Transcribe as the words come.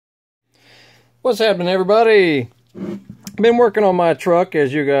What's happening, everybody? I've been working on my truck,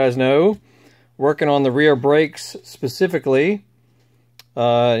 as you guys know, working on the rear brakes specifically.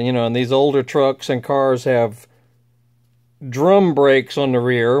 And these older trucks and cars have drum brakes on the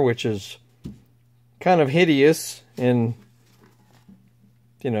rear, which is kind of hideous in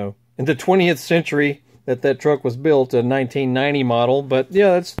the 20th century that truck was built, a 1990 model. But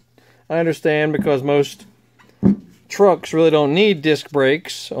yeah, I understand, because most trucks really don't need disc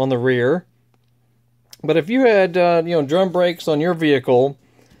brakes on the rear. But if you had drum brakes on your vehicle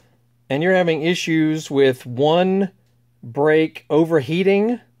and you're having issues with one brake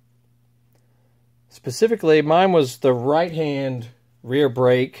overheating, specifically mine was the right hand rear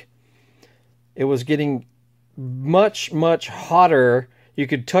brake, it was getting much hotter. You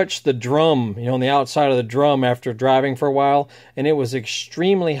could touch the drum, on the outside of the drum after driving for a while, and it was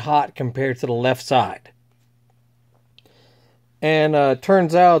extremely hot compared to the left side. And it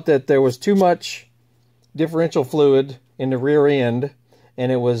turns out that there was too much differential fluid in the rear end,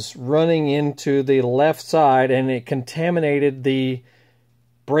 and it was running into the left side, and it contaminated the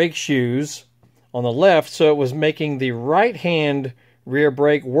brake shoes on the left, so it was making the right hand rear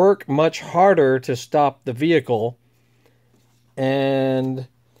brake work much harder to stop the vehicle. And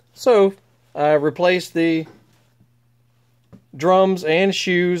so I replaced the drums and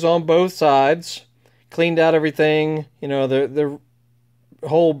shoes on both sides, cleaned out everything. The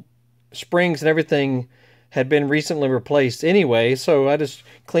whole springs and everything had been recently replaced anyway, so I just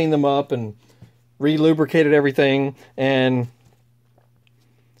cleaned them up and re-lubricated everything, and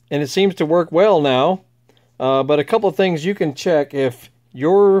it seems to work well now. But a couple of things you can check if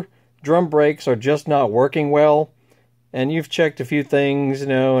your drum brakes are just not working well, and you've checked a few things,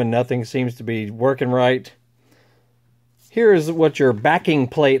 and nothing seems to be working right. Here is what your backing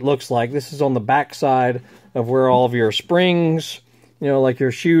plate looks like. This is on the back side of where all of your springs, like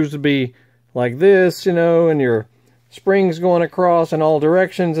your shoes would be like this, and your springs going across in all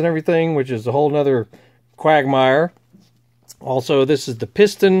directions and everything, which is a whole nother quagmire. Also, this is the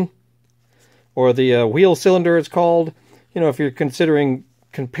piston, or the wheel cylinder it's called. If you're comparing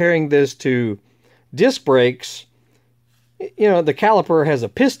this to disc brakes, the caliper has a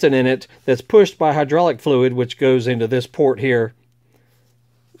piston in it that's pushed by hydraulic fluid, which goes into this port here,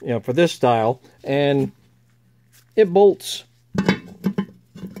 for this style, and it bolts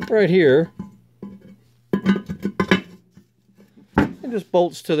right here. It just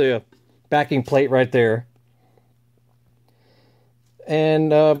bolts to the backing plate right there.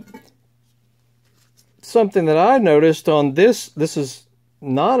 And something that I noticed on this is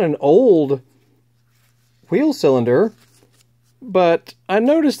not an old wheel cylinder, but I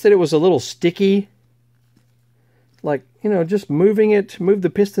noticed that it was a little sticky. Like, just move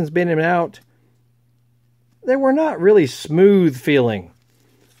the pistons in and out. They were not really smooth feeling.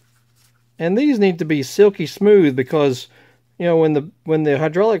 And these need to be silky smooth, because when the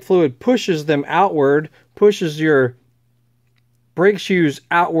hydraulic fluid pushes them outward, pushes your brake shoes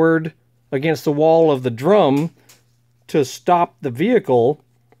outward against the wall of the drum to stop the vehicle,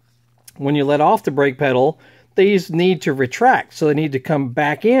 when you let off the brake pedal, these need to retract. So they need to come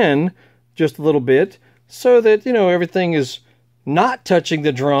back in just a little bit, so that everything is not touching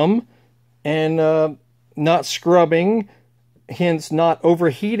the drum and not scrubbing, hence not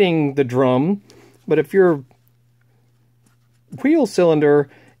overheating the drum. But if your wheel cylinder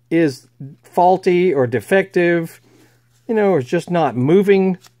is faulty or defective, or is just not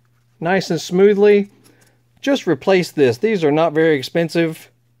moving nice and smoothly, just replace this. These are not very expensive.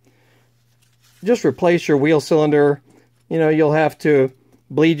 Just replace your wheel cylinder. You'll have to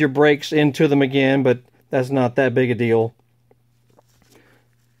bleed your brakes into them again, but that's not that big a deal.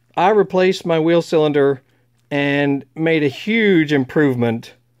 I replaced my wheel cylinder and made a huge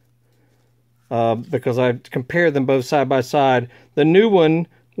improvement, because I compared them both side by side. The new one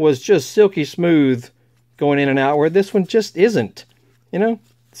was just silky smooth going in and out, where this one just isn't.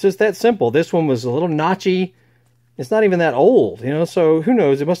 It's just that simple. This one was a little notchy. It's not even that old, so who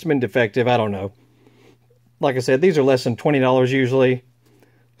knows? It must have been defective. I don't know. Like I said, these are less than $20 usually.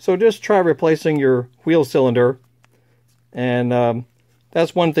 So just try replacing your wheel cylinder, and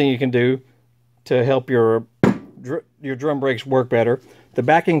that's one thing you can do to help your drum brakes work better. The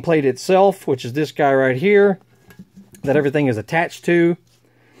backing plate itself, which is this guy right here, that everything is attached to.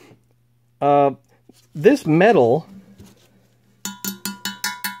 This metal,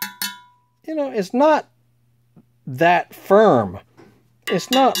 it's not that firm.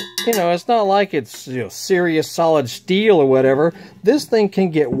 It's not, it's not like it's, serious solid steel or whatever. This thing can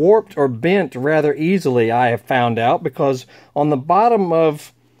get warped or bent rather easily, I have found out, because on the bottom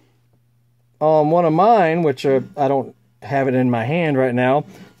of one of mine, which I don't have it in my hand right now,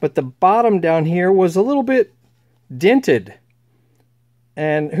 but the bottom down here was a little bit dented.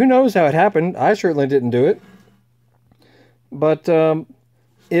 And who knows how it happened. I certainly didn't do it. But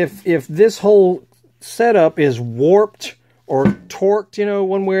if this whole setup is warped or torqued, you know,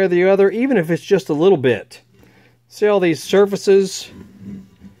 one way or the other, even if it's just a little bit. See all these surfaces?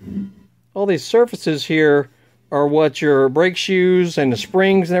 All these surfaces here are what your brake shoes and the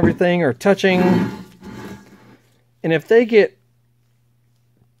springs and everything are touching. And if they get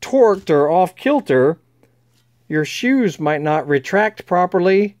torqued or off kilter, your shoes might not retract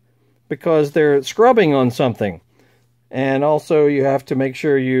properly because they're scrubbing on something. And also you have to make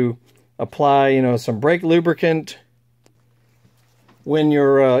sure you apply, you know, some brake lubricant when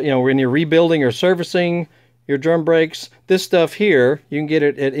you're, when you're rebuilding or servicing your drum brakes. This stuff here, you can get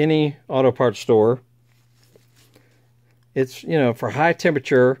it at any auto parts store. It's, you know, for high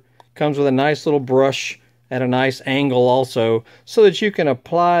temperature, comes with a nice little brush at a nice angle also, so that you can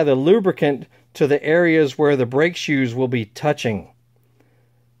apply the lubricant to the areas where the brake shoes will be touching.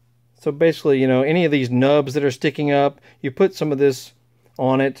 So basically, you know, any of these nubs that are sticking up, you put some of this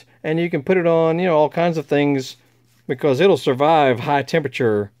on it, and you can put it on, you know, all kinds of things, because it'll survive high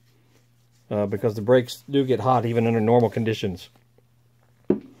temperature, because the brakes do get hot even under normal conditions.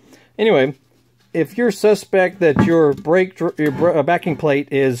 Anyway, if you're suspect that your backing plate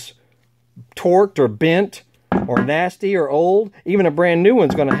is torqued or bent or nasty or old, even a brand new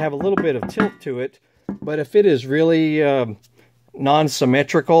one's going to have a little bit of tilt to it. But if it is really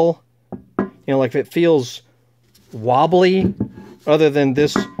non-symmetrical, you know, like if it feels wobbly, other than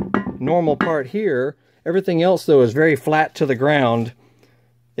this normal part here, everything else though is very flat to the ground.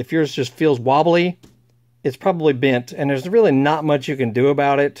 If yours just feels wobbly, it's probably bent, and there's really not much you can do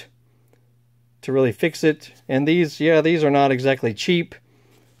about it to really fix it. And these, yeah, these are not exactly cheap.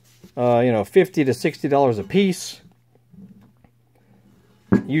 You know, $50 to $60 a piece.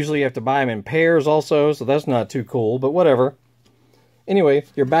 Usually you have to buy them in pairs also, so that's not too cool, but whatever. Anyway,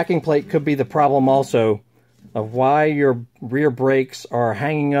 your backing plate could be the problem also of why your rear brakes are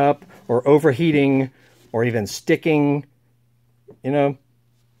hanging up or overheating or even sticking. You know,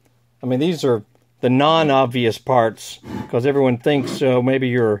 I mean, these are the non-obvious parts, because everyone thinks maybe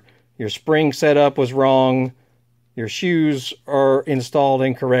your spring setup was wrong, your shoes are installed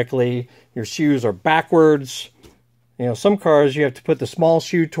incorrectly, your shoes are backwards. You know, some cars you have to put the small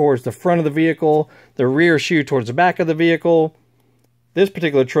shoe towards the front of the vehicle, the rear shoe towards the back of the vehicle. This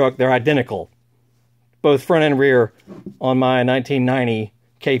particular truck, they're identical, both front and rear. On my 1990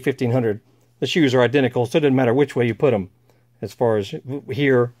 K1500, the shoes are identical, so it doesn't matter which way you put them, as far as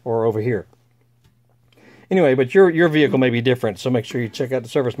here or over here. Anyway, but your vehicle may be different, so make sure you check out the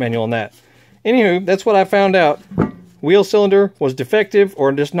service manual on that. Anywho, that's what I found out. Wheel cylinder was defective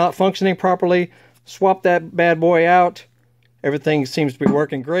or just not functioning properly. Swap that bad boy out. Everything seems to be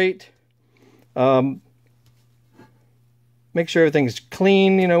working great. Make sure everything's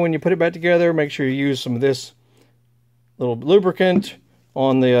clean, you know, when you put it back together. Make sure you use some of this little lubricant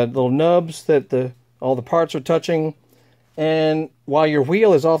on the little nubs that all the parts are touching. And while your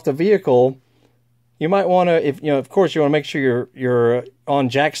wheel is off the vehicle, you might want to, if you know, of course, you want to make sure you're on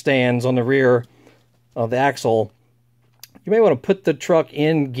jack stands on the rear of the axle. You may want to put the truck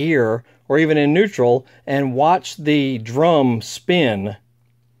in gear or even in neutral and watch the drum spin.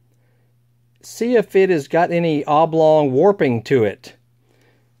 See if it has got any oblong warping to it.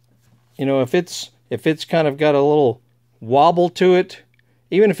 You know, if it's kind of got a little wobble to it,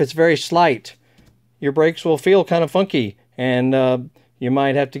 even if it's very slight, your brakes will feel kind of funky, and you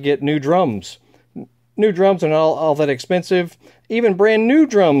might have to get new drums. New drums are not all that expensive. Even brand new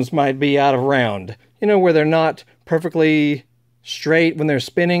drums might be out of round. You know, where they're not perfectly straight when they're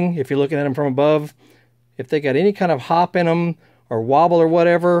spinning, if you're looking at them from above. If they got any kind of hop in them or wobble or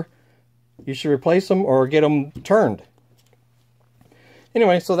whatever, you should replace them or get them turned.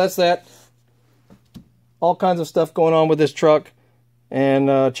 Anyway, so that's that. All kinds of stuff going on with this truck.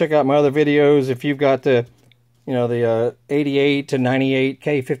 And check out my other videos if you've got the, you know, the 88 to 98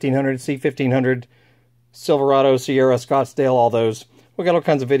 K1500, C1500, Silverado, Sierra, Scottsdale, all those. We got all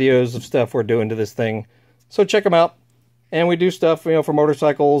kinds of videos of stuff we're doing to this thing. So check them out. And we do stuff, you know, for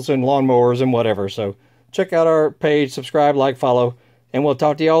motorcycles and lawnmowers and whatever. So check out our page, subscribe, like, follow, and we'll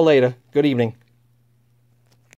talk to y'all later. Good evening.